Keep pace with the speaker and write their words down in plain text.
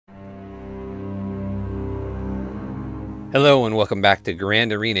Hello and welcome back to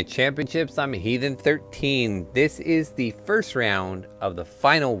Grand Arena Championships. I'm Heathen13. This is the first round of the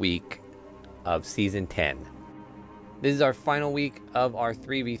final week of Season 10. This is our final week of our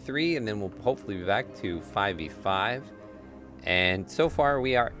 3v3, and then we'll hopefully be back to 5v5. And so far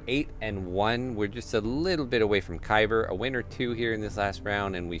we are 8-1. We're just a little bit away from Kyber. A win or two here in this last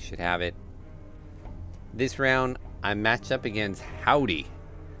round and we should have it. This round I'm matched up against Howdy.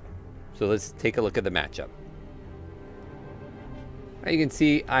 So let's take a look at the matchup. You can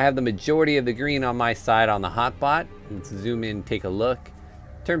see I have the majority of the green on my side on the hotbot. Let's zoom in, take a look.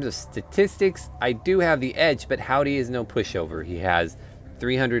 In terms of statistics, I do have the edge, but Howdy is no pushover. He has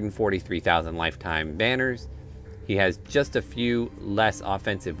 343,000 lifetime banners. He has just a few less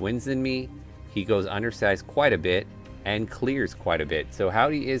offensive wins than me. He goes undersized quite a bit and clears quite a bit. So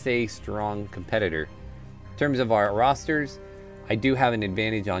Howdy is a strong competitor. In terms of our rosters, I do have an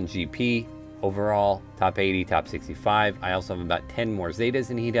advantage on GP. Overall, top 80, top 65. I also have about 10 more Zetas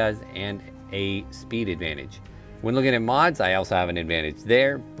than he does and a speed advantage. When looking at mods, I also have an advantage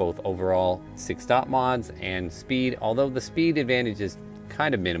there, both overall 6-stop mods and speed, although the speed advantage is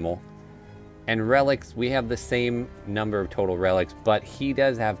kind of minimal. And relics, we have the same number of total relics, but he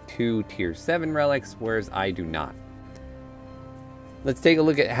does have 2 tier 7 relics, whereas I do not. Let's take a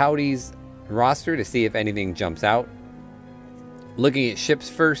look at Howdy's roster to see if anything jumps out. Looking at ships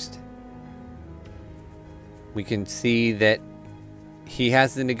first, we can see that he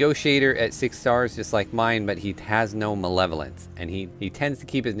has the negotiator at 6 stars just like mine, but he has no malevolence, and he tends to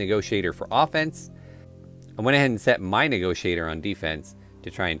keep his negotiator for offense. I went ahead and set my negotiator on defense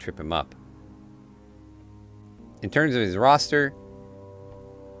to try and trip him up. In terms of his roster,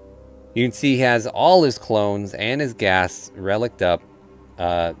 you can see he has all his clones and his gas reliced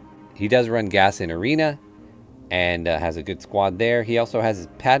up. He does run gas in arena and has a good squad there. He also has his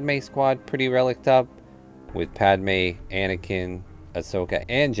Padme squad pretty reliced up, with Padme, Anakin, Ahsoka,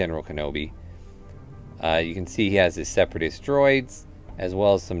 and General Kenobi. You can see he has his Separatist droids, as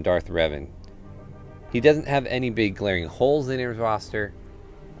well as some Darth Revan. He doesn't have any big glaring holes in his roster.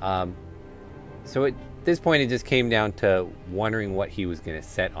 So at this point, it just came down to wondering what he was going to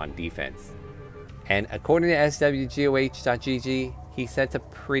set on defense. And according to SWGOH.gg, he sets a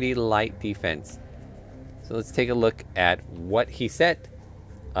pretty light defense. So let's take a look at what he set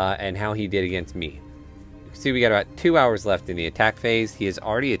and how he did against me. See, we got about 2 hours left in the attack phase. He has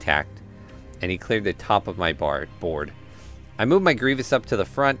already attacked, and he cleared the top of my board. I moved my Grievous up to the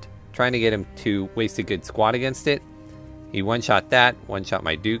front, trying to get him to waste a good squad against it. He one-shot that, one-shot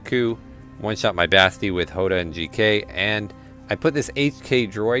my Dooku, one-shot my Basti with Hoda and GK, and I put this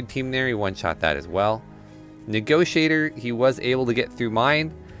HK droid team there. He one-shot that as well. Negotiator, he was able to get through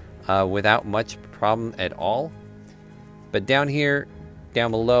mine without much problem at all. But down here,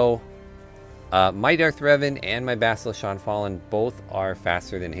 down below, my Darth Revan and my Basilisk Fallen both are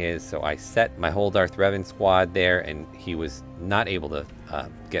faster than his, so I set my whole Darth Revan squad there, and he was not able to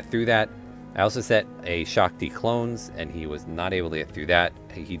get through that. I also set a Shakti clones, and he was not able to get through that.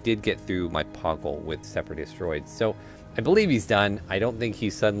 He did get through my Poggle with Separatist droids, so I believe he's done. I don't think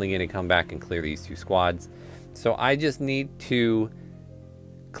he's suddenly going to come back and clear these 2 squads. So I just need to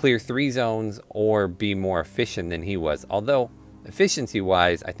clear 3 zones or be more efficient than he was, although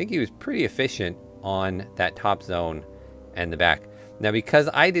efficiency-wise, I think he was pretty efficient on that top zone and the back. Now, because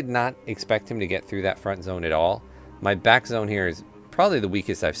I did not expect him to get through that front zone at all, my back zone here is probably the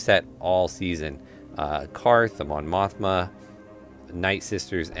weakest I've set all season. Karth, I'm on Mothma, Night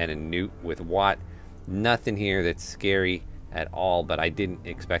Sisters, and a Newt with Watt. Nothing here that's scary at all, but I didn't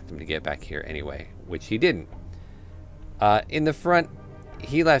expect him to get back here anyway, which he didn't. In the front,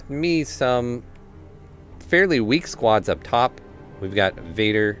 he left me some fairly weak squads up top. We've got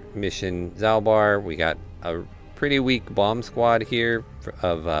Vader, Mission, Zalbar. We got a pretty weak bomb squad here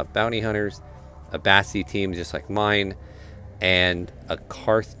of bounty hunters, a Basti team just like mine, and a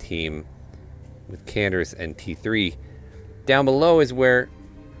Karth team with Canderous and T3. Down below is where,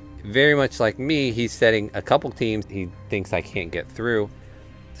 very much like me, he's setting a couple teams he thinks I can't get through.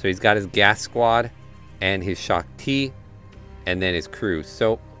 So he's got his gas squad and his Shock T, and then his crew.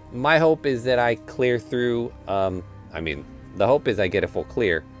 So my hope is that I clear through, the hope is I get a full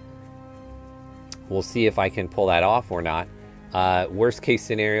clear. We'll see if I can pull that off or not. Worst case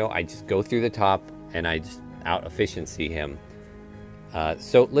scenario, I just go through the top and I just out efficiency him.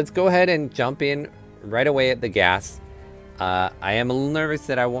 So let's go ahead and jump in right away at the gas. I am a little nervous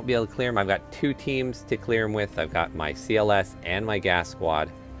that I won't be able to clear him. I've got 2 teams to clear him with. I've got my CLS and my gas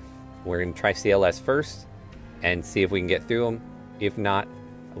squad. We're going to try CLS first and see if we can get through him. If not,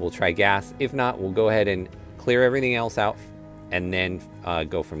 we'll try gas. If not, we'll go ahead and clear everything else out and then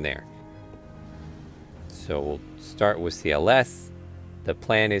go from there. So we'll start with CLS. The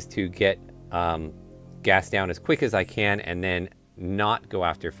plan is to get gas down as quick as I can and then not go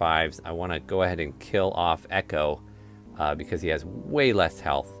after 5s. I want to go ahead and kill off Echo because he has way less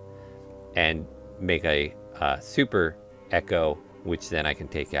health, and make a super Echo, which then I can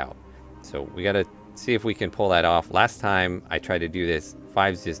take out. So we got to see if we can pull that off. Last time I tried to do this,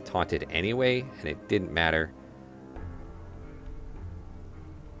 5s just taunted anyway, and it didn't matter.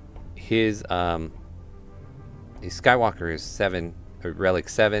 His Skywalker is 7, or Relic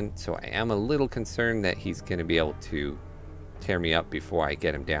 7, so I am a little concerned that he's going to be able to tear me up before I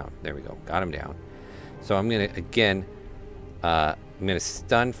get him down. There we go, got him down. So I'm going to, again, I'm going to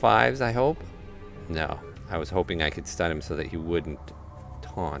stun 5s, I hope. No, I was hoping I could stun him so that he wouldn't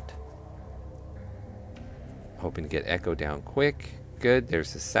taunt. Hoping to get Echo down quick. Good,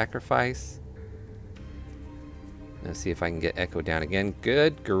 there's the sacrifice. Let's see if I can get Echo down again.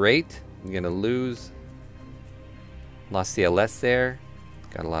 Good, great. I'm going to lose. Lost the LS there.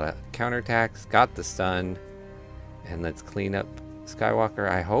 Got a lot of counterattacks. Got the stun. And let's clean up Skywalker,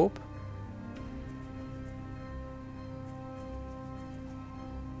 I hope.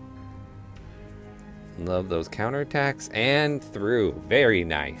 Love those counterattacks. And through. Very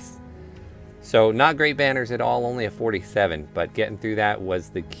nice. So not great banners at all. Only a 47. But getting through that was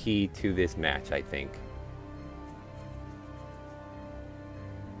the key to this match, I think.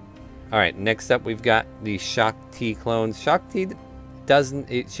 Alright, next up we've got the Shock T clones. Shock T doesn't,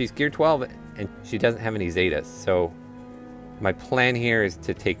 she's Gear 12 and she doesn't have any Zetas. So my plan here is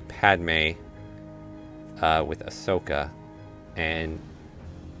to take Padme with Ahsoka. And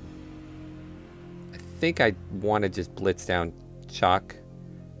I think I want to just blitz down Shock.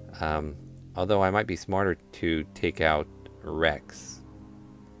 Although I might be smarter to take out Rex.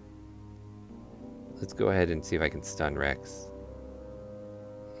 Let's go ahead and see if I can stun Rex.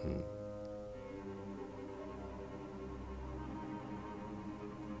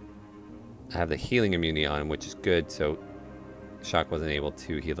 I have the healing immunity on him, which is good, so Shock wasn't able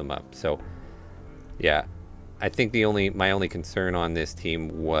to heal him up. So, yeah, I think my only concern on this team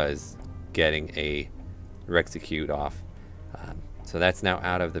was getting a Rexecute off. So that's now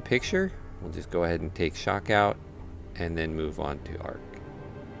out of the picture. We'll just go ahead and take Shock out, and then move on to Arc.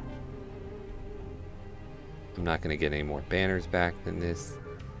 I'm not going to get any more banners back than this,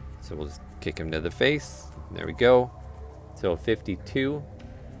 so we'll just kick him to the face. There we go. So 52.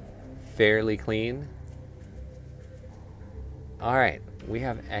 Fairly clean. Alright, we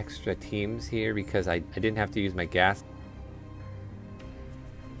have extra teams here because I didn't have to use my gas.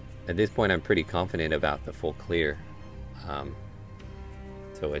 At this point I'm pretty confident about the full clear.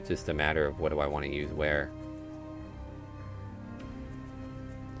 So it's just a matter of what do I want to use where.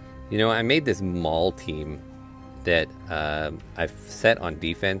 You know, I made this Maul team that I've set on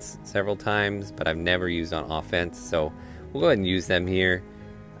defense several times, but I've never used on offense, so we'll go ahead and use them here.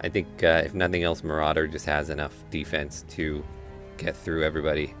 I think if nothing else, Marauder just has enough defense to get through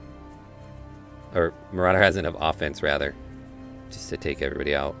everybody. Or Marauder has enough offense, rather, just to take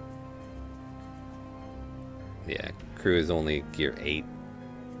everybody out. Yeah, crew is only Gear 8.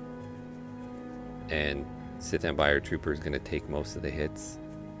 And Sith Empire Trooper is going to take most of the hits.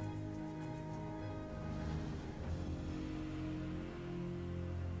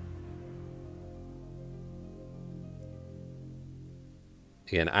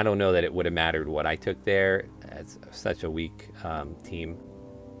 Again, I don't know that it would have mattered what I took there. It's such a weak team.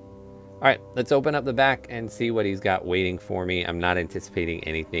 Alright, let's open up the back and see what he's got waiting for me. I'm not anticipating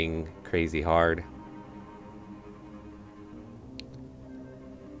anything crazy hard.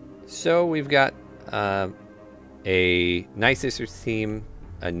 So we've got a Night Sisters team,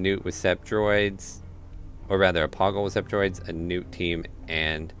 a Newt with Sep Droids, or rather a Poggle with Sep Droids, a Newt team,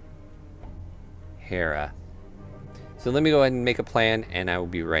 and Hera. So let me go ahead and make a plan, and I will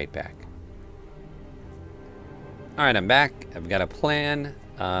be right back. Alright, I'm back. I've got a plan.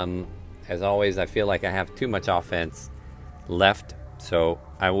 As always, I feel like I have too much offense left, so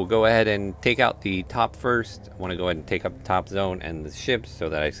I will go ahead and take out the top first. I want to go ahead and take up the top zone and the ships so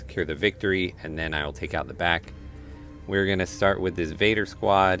that I secure the victory, and then I will take out the back. We're going to start with this Vader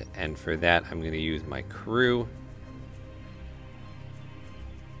squad, and for that I'm going to use my crew.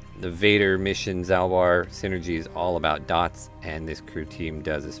 The Vader mission Zalbar synergy is all about dots, and this crew team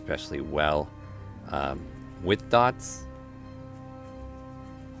does especially well with dots.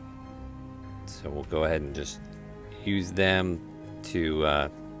 So we'll go ahead and just use them to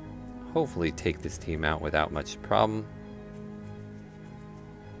hopefully take this team out without much problem.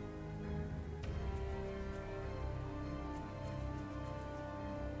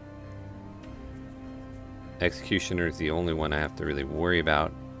 Executioner is the only one I have to really worry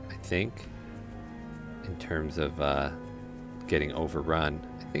about, I think. in terms of getting overrun.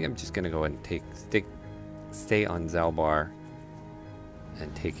 I think I'm just gonna go ahead and stay on Zalbar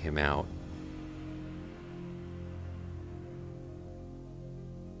and take him out.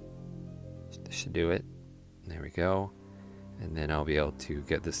 This should do it. There we go. And then I'll be able to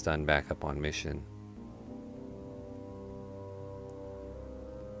get the stun back up on mission.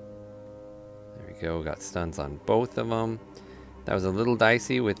 There we go. Got stuns on both of them. That was a little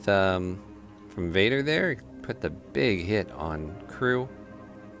dicey with from Vader there. Put the big hit on Crew.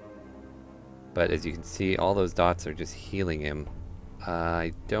 But as you can see, all those dots are just healing him.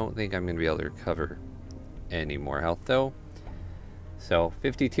 I don't think I'm going to be able to recover any more health though. So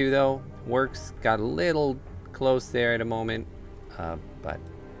 52 though works. Got a little close there at a moment, but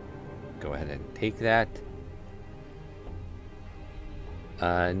go ahead and take that.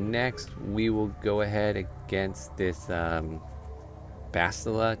 Next we will go ahead against this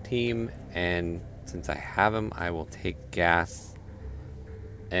Bastila team, and since I have him, I will take gas.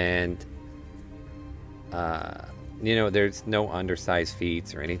 And you know, there's no undersized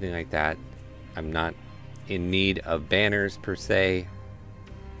feats or anything like that. I'm not in need of banners per se.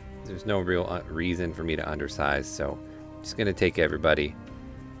 There's no real reason for me to undersize, so I'm just gonna take everybody.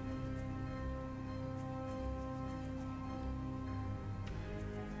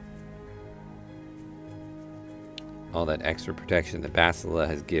 All that extra protection that Bastila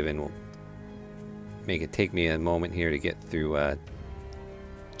has given will make it take me a moment here to get through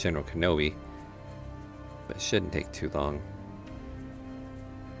General Kenobi, but it shouldn't take too long.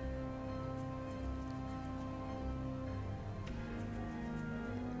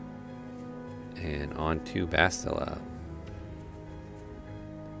 And on to Bastila.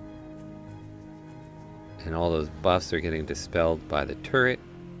 And all those buffs are getting dispelled by the turret,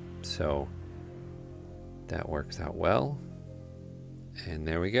 so that works out well. And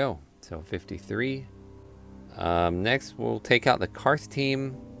there we go. So 53. Next we'll take out the Karth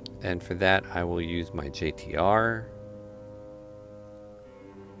team, and for that I will use my JTR.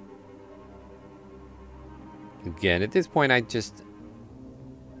 Again, at this point I just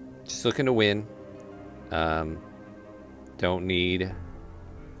looking to win. Don't need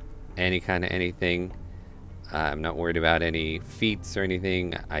any kind of anything. I'm not worried about any feats or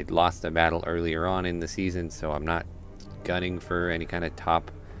anything. I lost a battle earlier on in the season, so I'm not gunning for any kind of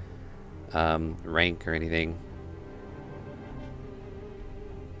top rank or anything.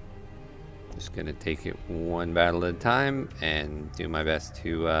 Just gonna take it one battle at a time and do my best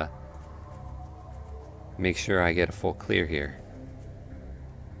to make sure I get a full clear here.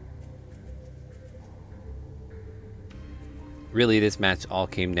 Really, this match all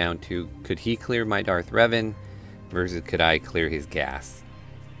came down to, could he clear my Darth Revan versus could I clear his gas?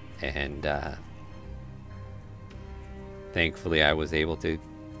 And thankfully I was able to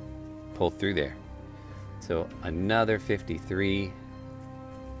pull through there. So another 53.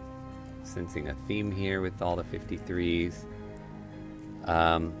 Sensing a theme here with all the 53s.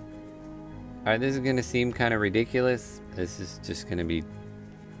 Alright, this is going to seem kind of ridiculous. This is just going to be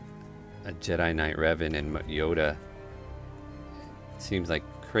a Jedi Knight Revan and Yoda. Seems like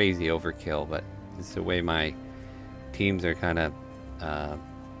crazy overkill, but it's the way my teams are kind of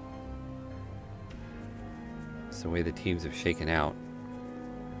it's the way the teams have shaken out.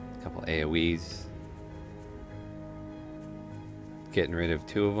 A couple AoEs, getting rid of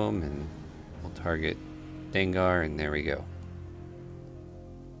 2 of them, and we'll target Dengar, and there we go.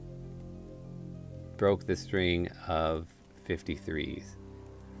 Broke the string of 53s.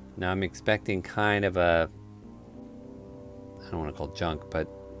 Now I'm expecting kind of a, I don't want to call it junk, but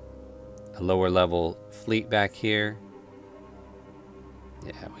a lower level fleet back here.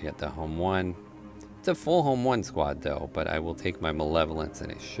 Yeah, we got the Home 1. It's a full Home 1 squad though, but I will take my Malevolence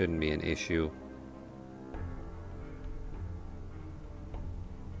and it shouldn't be an issue.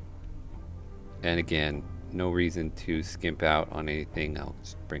 And again, no reason to skimp out on anything. I'll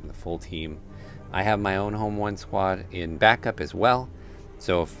just bring the full team. I have my own Home 1 squad in backup as well,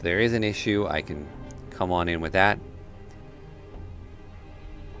 so if there is an issue I can come on in with that.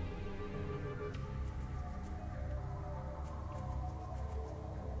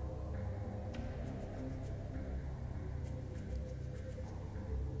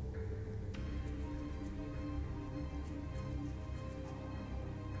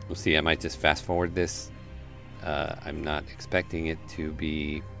 We'll see, I might just fast forward this. I'm not expecting it to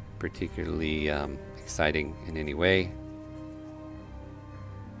be particularly exciting in any way.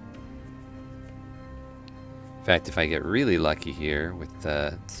 In fact, if I get really lucky here with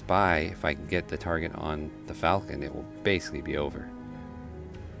the Spy, if I can get the target on the Falcon, it will basically be over.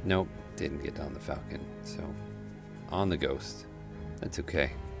 Nope, didn't get on the Falcon, so on the Ghost. That's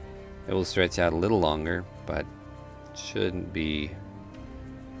okay. It will stretch out a little longer, but shouldn't be,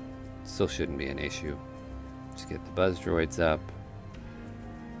 still shouldn't be an issue. Just get the buzz droids up.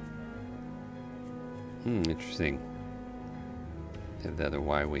 Interesting. Have the other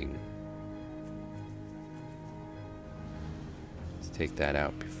Y-wing. Let's take that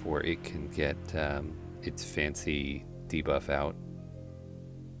out before it can get its fancy debuff out.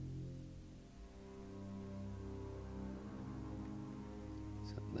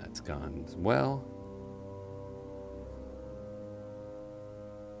 So that's gone as well.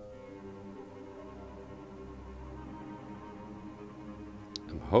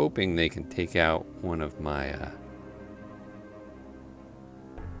 I'm hoping they can take out one of my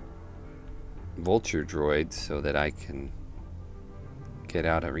vulture droids so that I can get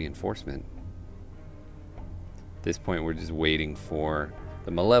out a reinforcement. At this point, we're just waiting for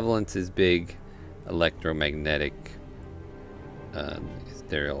the Malevolence's big electromagnetic,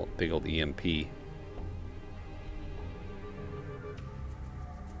 their big old EMP.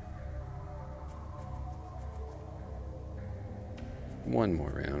 One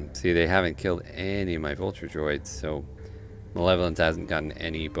more round. See, they haven't killed any of my vulture droids, so Malevolence hasn't gotten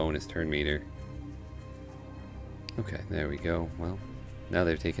any bonus turn meter. Okay, there we go. Well, now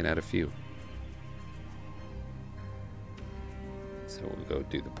they've taken out a few. So we'll go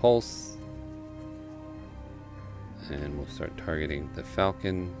do the pulse. And we'll start targeting the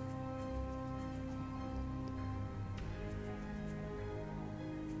Falcon.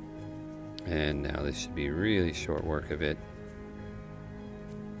 And now this should be really short work of it.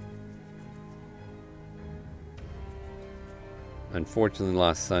 Unfortunately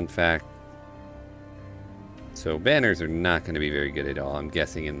lost Sun Fac. So banners are not going to be very good at all. I'm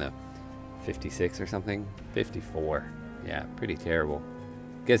guessing in the 56 or something. 54. Yeah, pretty terrible.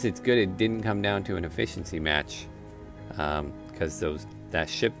 Guess it's good it didn't come down to an efficiency match. Because that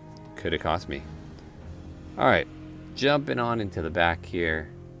ship could have cost me. Alright. Jumping on into the back here.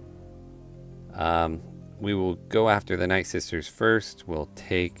 We will go after the Night Sisters first. We'll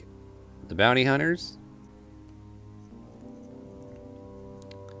take the Bounty Hunters.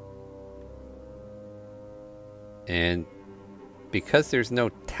 And because there's no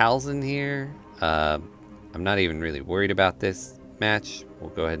Talzin here, I'm not even really worried about this match.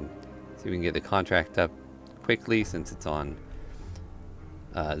 We'll go ahead and see if we can get the contract up quickly since it's on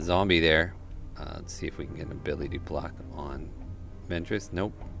Zombie there. Let's see if we can get an ability block on Ventress.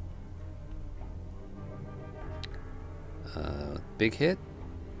 Nope. Big hit?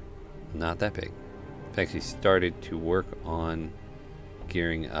 Not that big. I've actually started to work on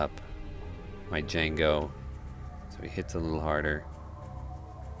gearing up my Django. So he hits a little harder.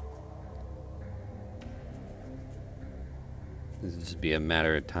 This will just be a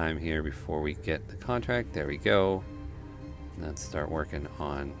matter of time here before we get the contract. There we go. Let's start working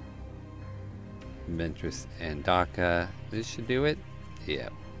on Ventress and Daka. This should do it. Yeah.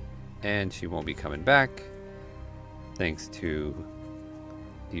 And she won't be coming back. Thanks to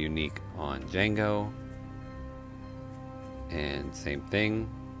the unique on Django. And same thing.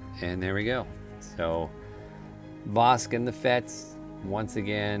 And there we go. So Bosk and the Fets once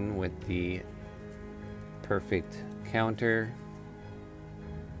again with the perfect counter.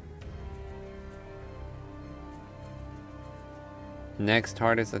 Next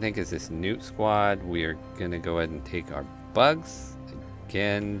hardest I think is this Newt squad. We are gonna go ahead and take our bugs.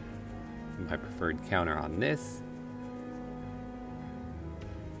 Again, my preferred counter on this.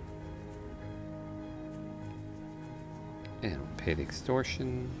 And we'll pay the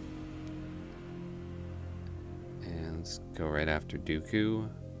extortion. And let's go right after Dooku.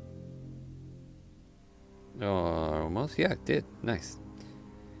 Oh, almost. Yeah, it did. Nice.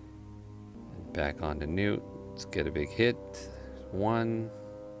 And back onto Newt. Let's get a big hit. One.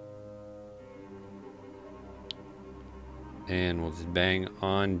 And we'll just bang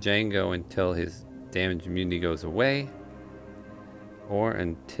on Django until his damage immunity goes away. Or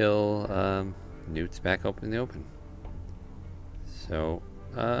until Newt's back open in the open. So,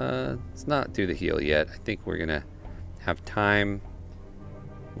 let's not do the heal yet. I think we're gonna have time.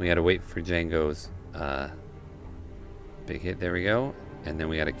 We gotta wait for Django's big hit. There we go. And then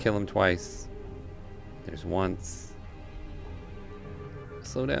we gotta kill him twice. There's once.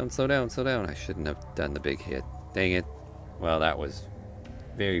 Slow down, slow down, slow down. I shouldn't have done the big hit. Dang it. Well, that was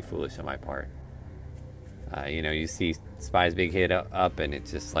very foolish on my part. You know, you see Spy's big hit up and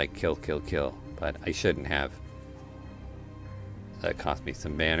it's just like kill, kill, kill. But I shouldn't have. That cost me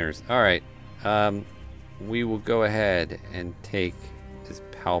some banners. Alright. We will go ahead and take this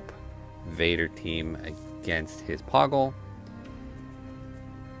Palp Vader team against his Poggle.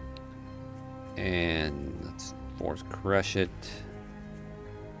 And let's force crush it.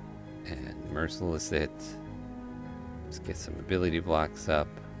 And merciless it. Let's get some ability blocks up.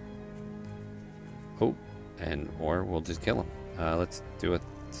 Oh, or we'll just kill him. Let's do a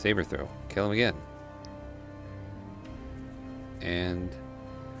saber throw. Kill him again. And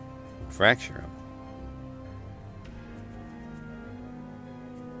fracture him.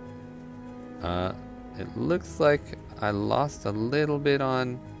 It looks like I lost a little bit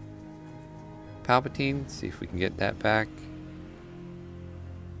on Palpatine. See if we can get that back.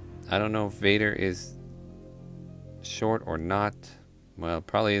 I don't know if Vader is short or not. Well,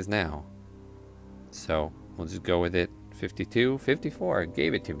 probably is now. So we'll just go with it. 52, 54.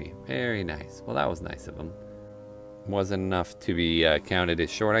 Gave it to me. Very nice. Well, that was nice of him. Wasn't enough to be counted as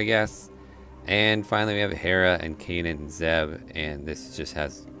short, I guess. And finally, we have Hera and Kanan and Zeb, and this just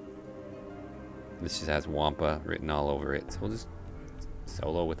has Wampa written all over it. So we'll just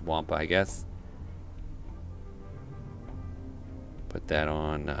solo with Wampa, I guess. Put that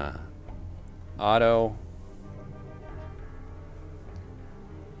on auto.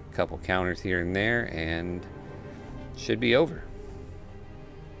 Couple counters here and there, and should be over.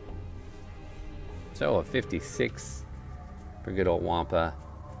 So a 56 for good old Wampa.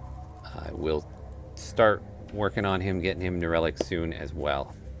 I will start working on him, getting him to relic soon as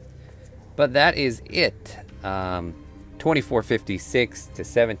well. But that is it. 2456 to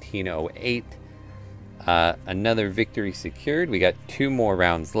 1708. Another victory secured. We got 2 more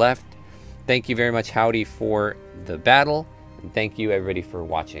rounds left. Thank you very much, Howdy, for the battle. And thank you, everybody, for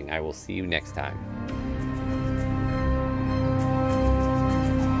watching. I will see you next time.